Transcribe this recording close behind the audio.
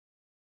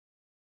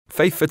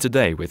Faith for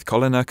Today with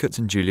Colin Urquhart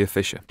and Julia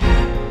Fisher.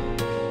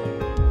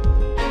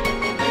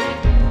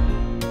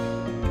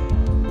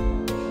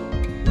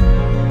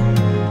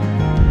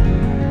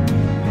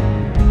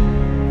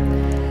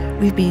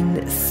 We've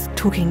been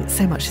talking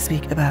so much this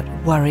week about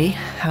worry,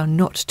 how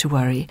not to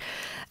worry.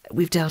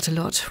 We've dealt a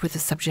lot with the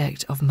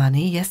subject of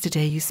money.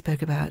 Yesterday you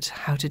spoke about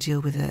how to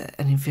deal with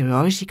an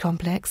inferiority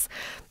complex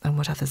and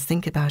what others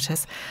think about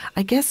us.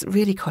 I guess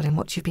really, Colin,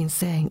 what you've been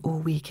saying all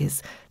week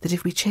is that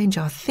if we change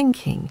our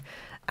thinking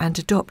and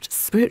adopt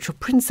spiritual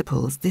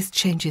principles, this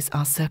changes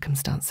our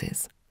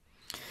circumstances.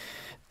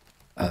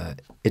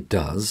 It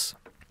does.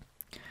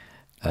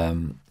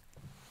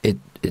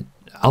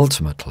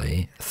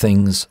 Ultimately,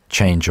 things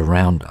change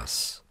around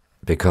us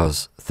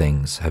because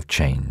things have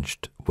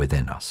changed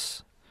within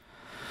us.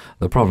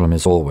 The problem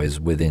is always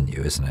within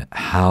you, isn't it?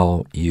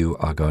 How you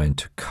are going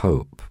to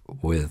cope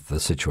with the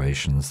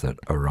situations that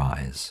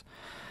arise.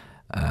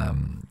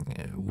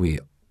 We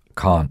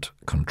can't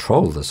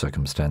control the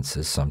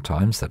circumstances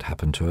sometimes that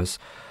happen to us,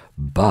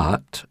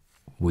 but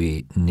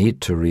we need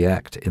to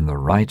react in the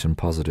right and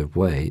positive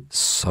way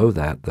so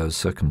that those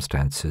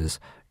circumstances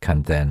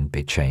can then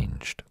be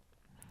changed.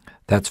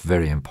 That's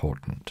very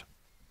important.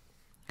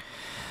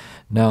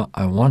 Now,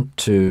 I want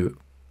to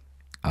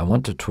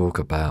talk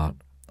about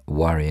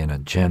worry in a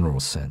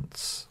general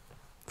sense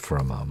for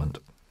a moment.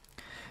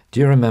 Do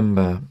you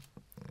remember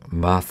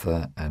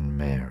Martha and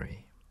Mary?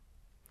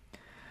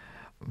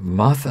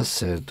 Martha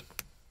said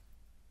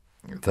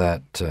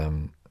that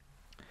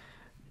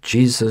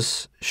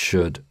Jesus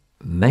should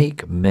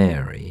make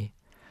Mary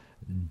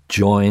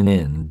join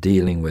in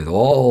dealing with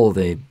all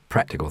the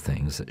practical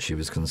things that she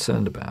was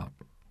concerned about.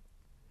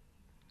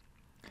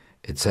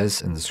 It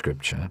says in the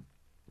scripture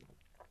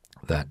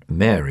that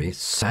Mary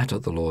sat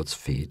at the Lord's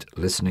feet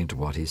listening to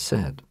what he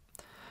said.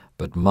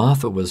 But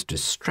Martha was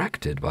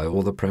distracted by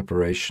all the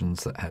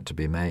preparations that had to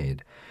be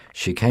made.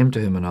 She came to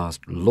him and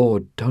asked,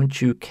 "Lord,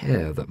 don't you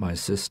care that my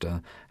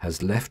sister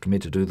has left me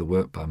to do the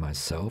work by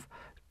myself?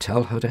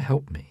 Tell her to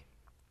help me."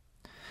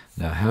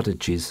 Now, how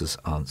did Jesus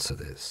answer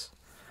this?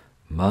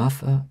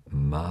 "Martha,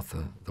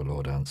 Martha," the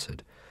Lord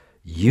answered,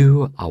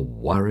 "you are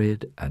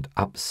worried and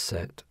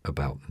upset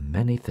about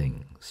many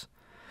things,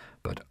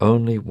 but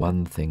only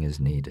one thing is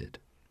needed.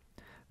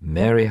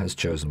 Mary has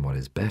chosen what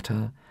is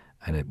better,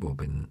 and it will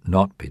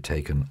not be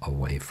taken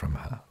away from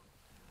her."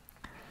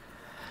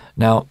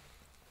 Now,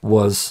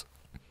 was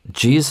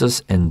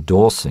Jesus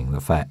endorsing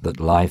the fact that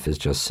life is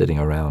just sitting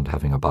around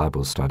having a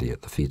Bible study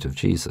at the feet of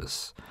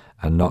Jesus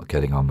and not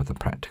getting on with the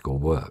practical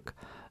work?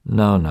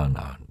 No.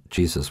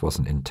 Jesus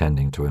wasn't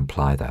intending to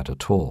imply that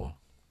at all.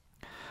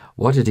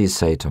 What did he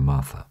say to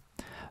Martha?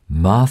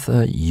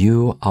 "Martha,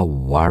 you are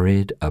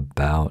worried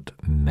about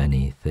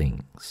many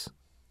things."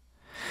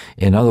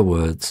 In other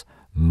words,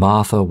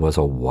 Martha was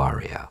a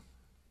worrier.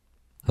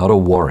 Not a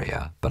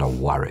warrior, but a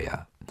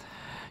worrier.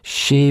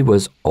 She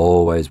was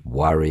always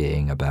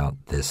worrying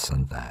about this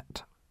and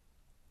that.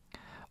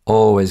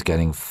 Always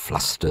getting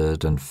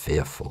flustered and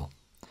fearful.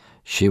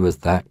 She was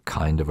that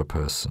kind of a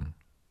person.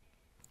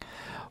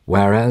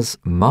 Whereas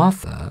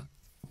Martha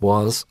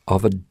was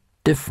of a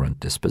different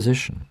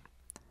disposition.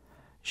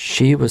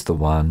 She was the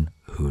one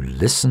who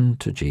listened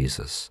to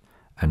Jesus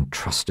and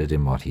trusted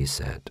in what he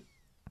said.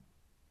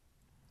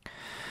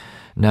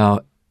 Now,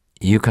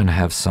 you can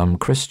have some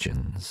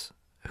Christians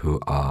who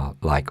are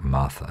like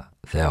Martha.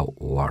 They're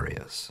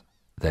warriors.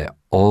 They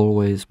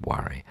always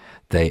worry.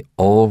 They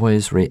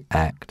always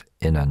react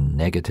in a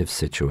negative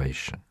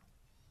situation.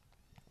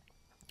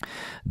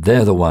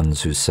 They're the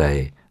ones who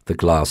say the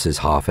glass is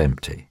half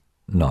empty,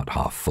 not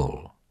half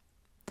full.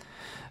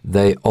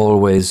 They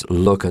always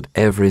look at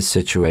every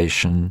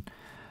situation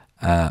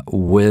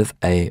with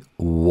a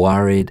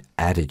worried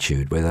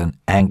attitude, with an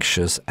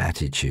anxious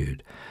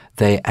attitude.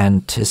 They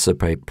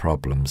anticipate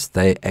problems.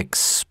 They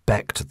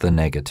expect the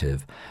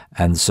negative,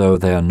 and so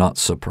they are not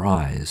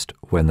surprised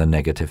when the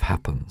negative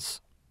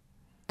happens.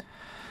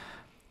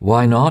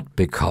 Why not?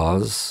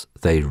 Because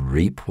they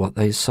reap what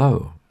they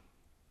sow.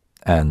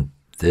 And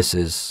this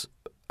is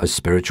a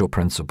spiritual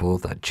principle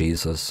that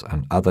Jesus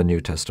and other New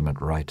Testament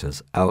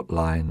writers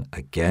outline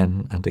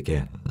again and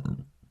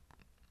again.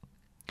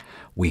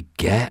 We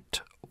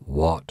get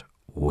what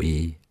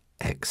we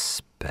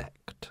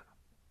expect.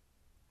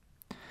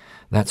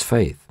 That's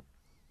faith.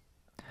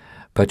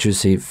 But you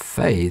see,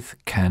 faith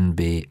can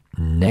be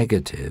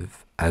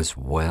negative as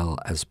well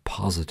as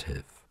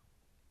positive.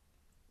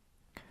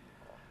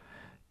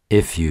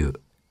 If you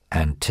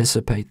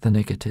anticipate the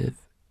negative,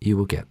 you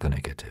will get the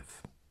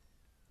negative.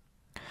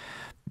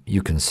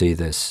 You can see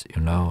this,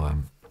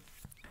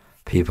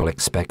 people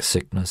expect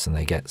sickness and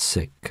they get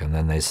sick, and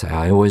then they say,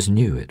 "I always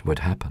knew it would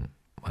happen."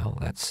 Well,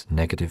 that's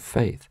negative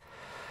faith.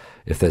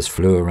 If there's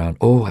flu around,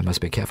 "Oh, I must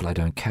be careful I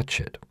don't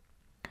catch it,"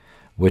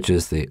 which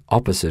is the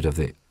opposite of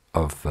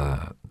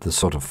the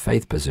sort of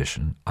faith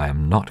position. I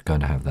am not going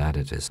to have that.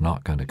 It is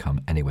not going to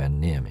come anywhere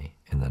near me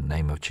in the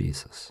name of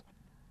Jesus.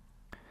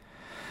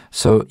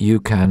 So you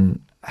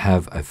can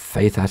have a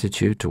faith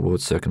attitude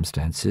towards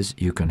circumstances.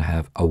 You can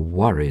have a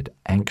worried,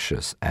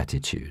 anxious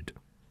attitude.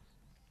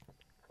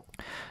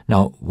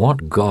 Now,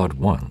 what God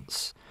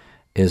wants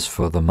is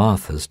for the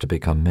Marthas to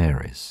become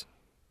Marys.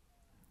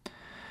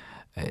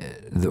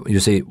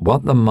 You see,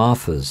 what the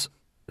Marthas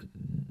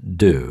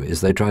do is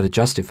they try to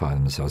justify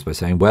themselves by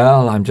saying,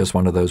 well, I'm just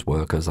one of those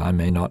workers. I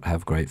may not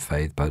have great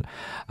faith, but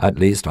at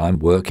least I'm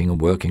working and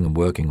working and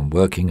working and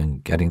working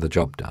and getting the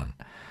job done.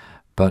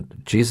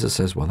 But Jesus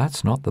says, well,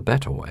 that's not the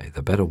better way.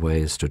 The better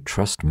way is to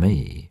trust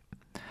me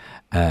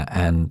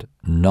and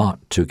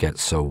not to get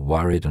so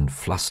worried and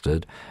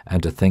flustered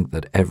and to think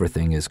that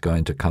everything is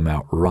going to come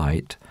out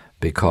right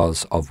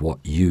because of what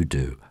you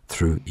do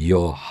through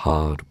your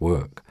hard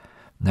work.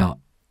 Now,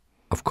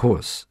 of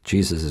course,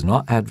 Jesus is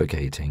not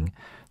advocating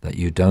that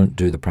you don't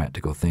do the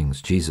practical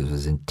things. Jesus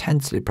is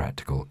intensely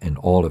practical in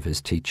all of his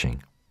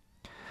teaching.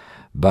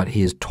 But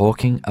he is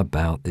talking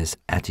about this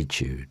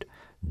attitude.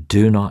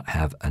 Do not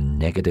have a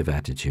negative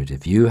attitude.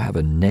 If you have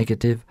a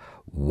negative,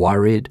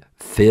 worried,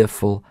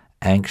 fearful,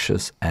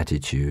 anxious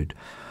attitude,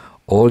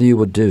 all you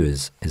would do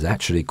is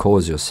actually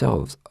cause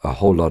yourselves a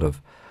whole lot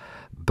of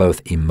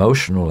both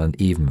emotional and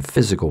even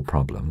physical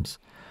problems,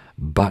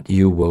 but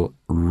you will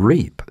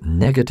reap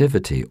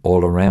negativity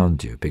all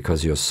around you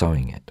because you're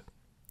sowing it.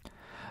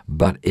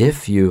 But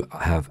if you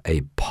have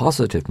a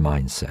positive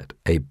mindset,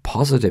 a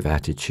positive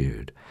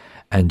attitude,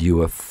 and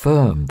you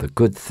affirm the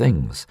good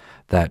things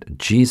that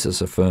Jesus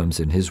affirms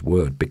in his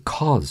word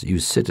because you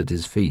sit at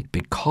his feet,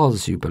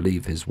 because you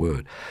believe his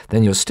word,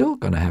 then you're still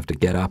going to have to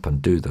get up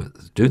and do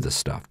the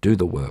stuff, do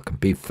the work, and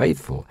be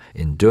faithful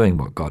in doing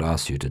what God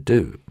asks you to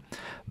do.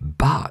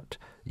 But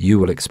you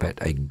will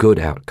expect a good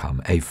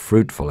outcome, a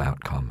fruitful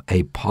outcome,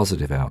 a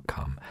positive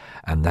outcome,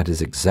 and that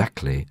is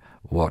exactly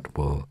what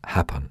will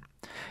happen.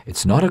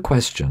 It's not a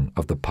question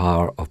of the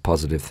power of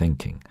positive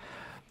thinking.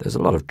 There's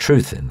a lot of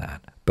truth in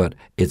that, but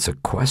it's a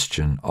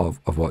question of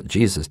what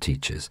Jesus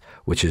teaches,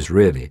 which is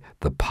really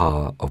the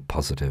power of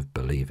positive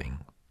believing.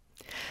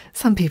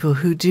 Some people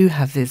who do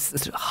have this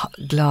sort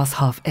of glass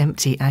half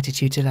empty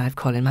attitude to life,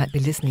 Colin, might be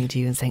listening to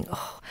you and saying,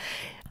 oh,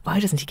 why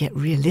doesn't he get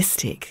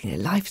realistic?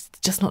 Life's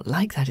just not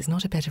like that. It's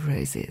not a bed of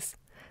roses.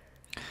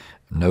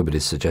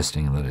 Nobody's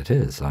suggesting that it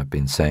is. I've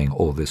been saying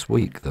all this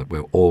week that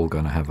we're all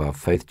going to have our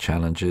faith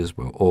challenges,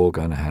 we're all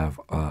going to have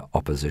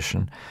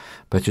opposition.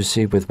 But you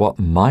see, with what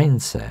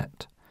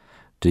mindset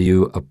do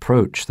you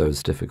approach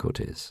those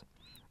difficulties?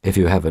 If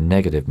you have a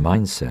negative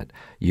mindset,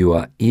 you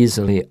are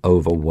easily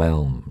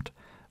overwhelmed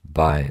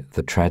by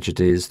the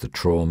tragedies, the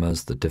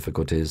traumas, the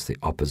difficulties, the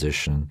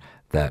opposition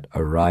that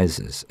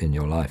arises in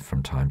your life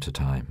from time to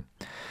time.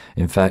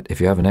 In fact,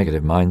 if you have a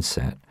negative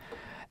mindset,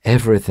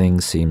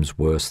 everything seems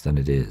worse than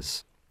it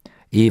is.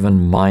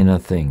 Even minor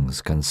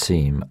things can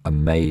seem a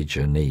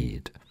major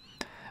need.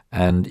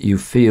 And you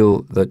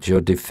feel that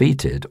you're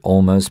defeated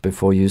almost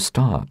before you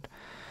start.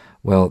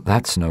 Well,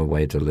 that's no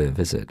way to live,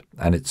 is it?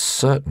 And it's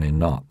certainly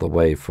not the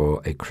way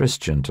for a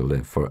Christian to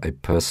live, for a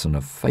person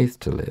of faith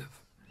to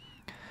live.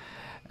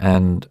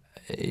 And,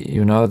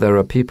 you know, there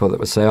are people that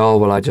would say, oh,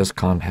 well, I just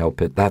can't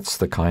help it. That's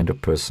the kind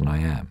of person I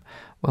am.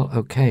 Well,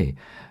 okay,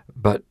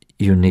 but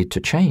you need to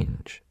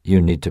change.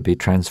 You need to be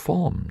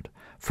transformed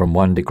from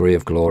one degree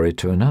of glory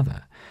to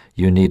another.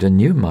 You need a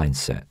new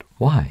mindset.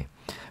 Why?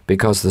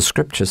 Because the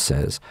Scripture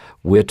says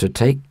we're to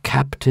take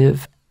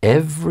captive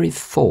every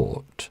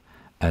thought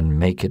and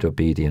make it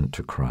obedient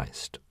to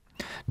Christ.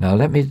 Now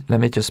let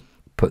me just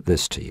put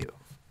this to you.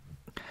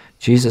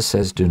 Jesus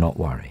says, do not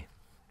worry.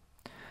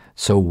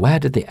 So where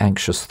did the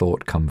anxious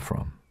thought come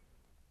from?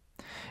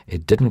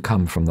 It didn't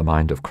come from the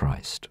mind of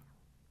Christ.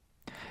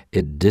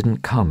 It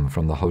didn't come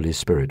from the Holy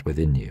Spirit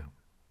within you.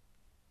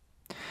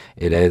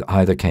 It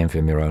either came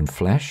from your own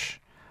flesh,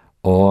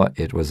 or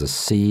it was a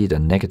seed, a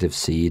negative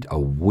seed, a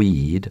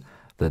weed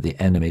that the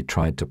enemy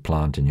tried to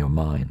plant in your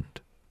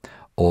mind.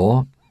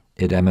 Or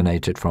it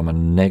emanated from a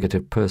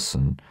negative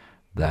person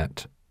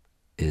that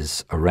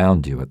is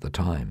around you at the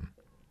time,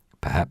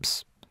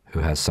 perhaps who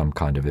has some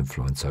kind of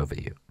influence over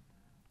you.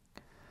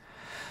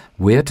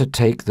 We're to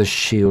take the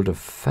shield of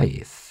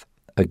faith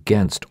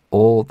against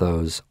all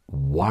those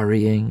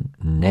worrying,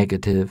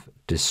 negative,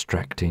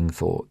 distracting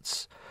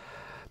thoughts,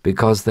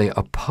 because they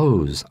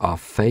oppose our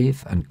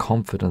faith and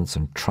confidence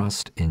and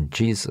trust in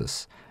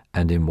Jesus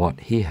and in what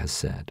he has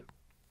said.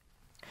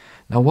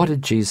 Now, what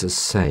did Jesus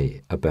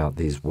say about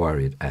these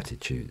worried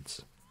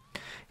attitudes?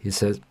 He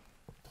says,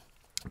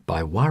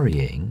 by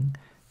worrying,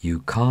 you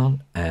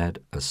can't add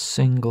a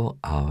single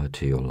hour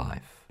to your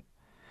life.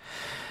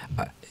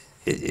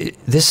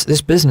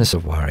 This business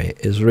of worry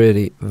is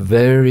really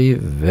very,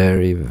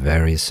 very,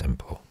 very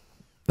simple.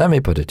 Let me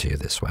put it to you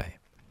this way.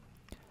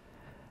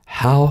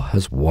 How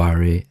has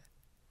worry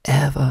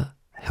ever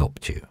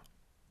helped you?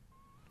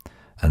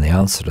 And the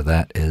answer to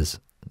that is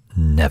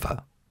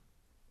never.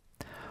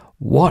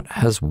 What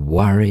has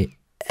worry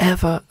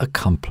ever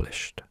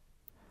accomplished?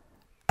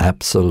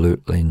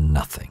 Absolutely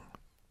nothing.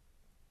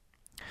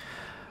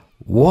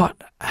 What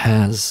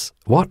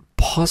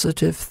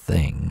positive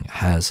thing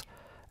has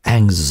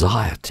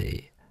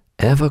anxiety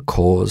ever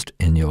caused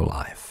in your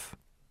life?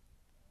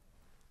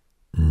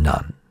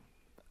 None.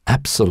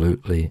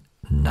 Absolutely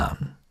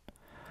none.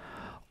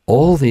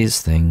 All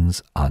these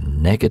things are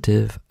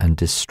negative and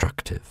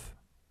destructive.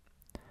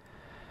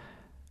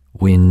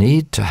 We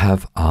need to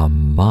have our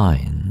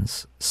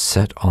minds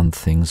set on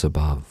things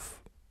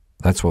above.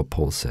 That's what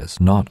Paul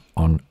says, not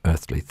on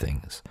earthly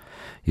things.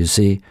 You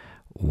see,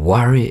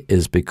 worry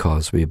is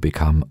because we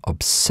become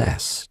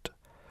obsessed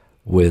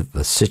with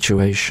the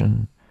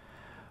situation,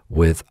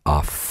 with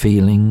our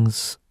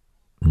feelings,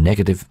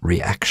 negative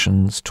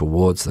reactions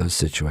towards those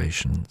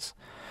situations,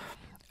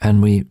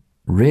 and we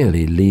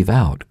really leave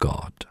out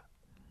God.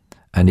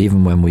 And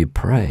even when we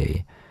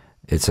pray,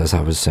 it's as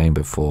I was saying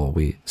before,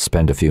 we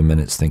spend a few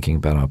minutes thinking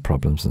about our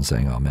problems and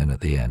saying amen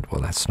at the end.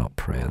 Well, that's not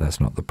prayer.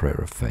 That's not the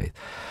prayer of faith.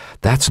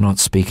 That's not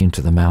speaking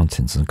to the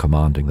mountains and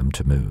commanding them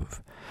to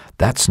move.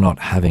 That's not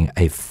having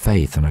a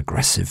faith, an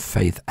aggressive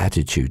faith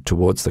attitude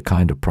towards the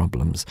kind of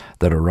problems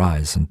that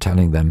arise and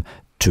telling them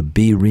to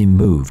be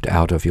removed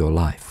out of your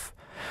life.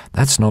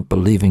 That's not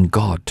believing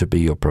God to be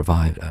your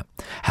provider.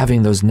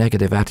 Having those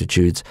negative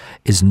attitudes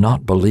is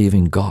not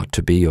believing God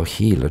to be your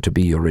healer, to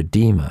be your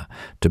redeemer,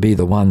 to be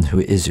the one who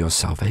is your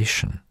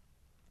salvation.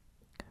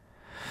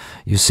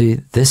 You see,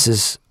 this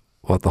is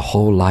what the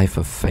whole life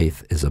of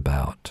faith is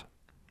about.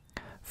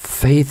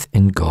 Faith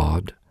in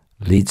God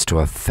leads to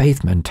a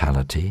faith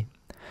mentality,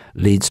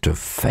 leads to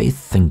faith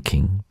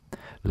thinking,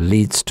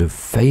 leads to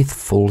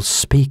faithful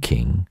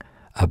speaking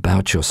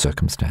about your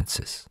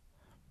circumstances.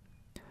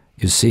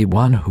 You see,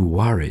 one who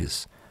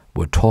worries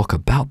will talk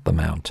about the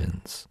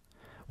mountains,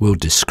 will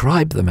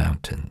describe the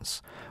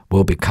mountains,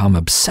 will become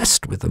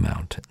obsessed with the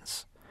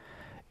mountains,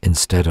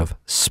 instead of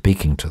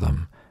speaking to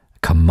them,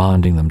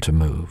 commanding them to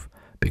move,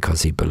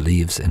 because he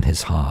believes in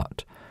his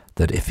heart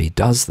that if he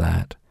does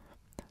that,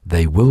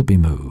 they will be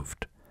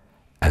moved,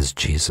 as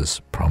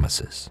Jesus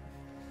promises.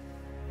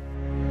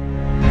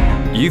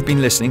 You've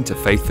been listening to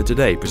Faith for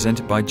Today,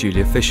 presented by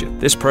Julia Fisher.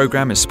 This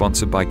program is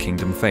sponsored by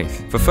Kingdom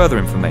Faith. For further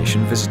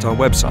information, visit our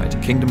website,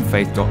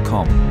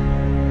 kingdomfaith.com.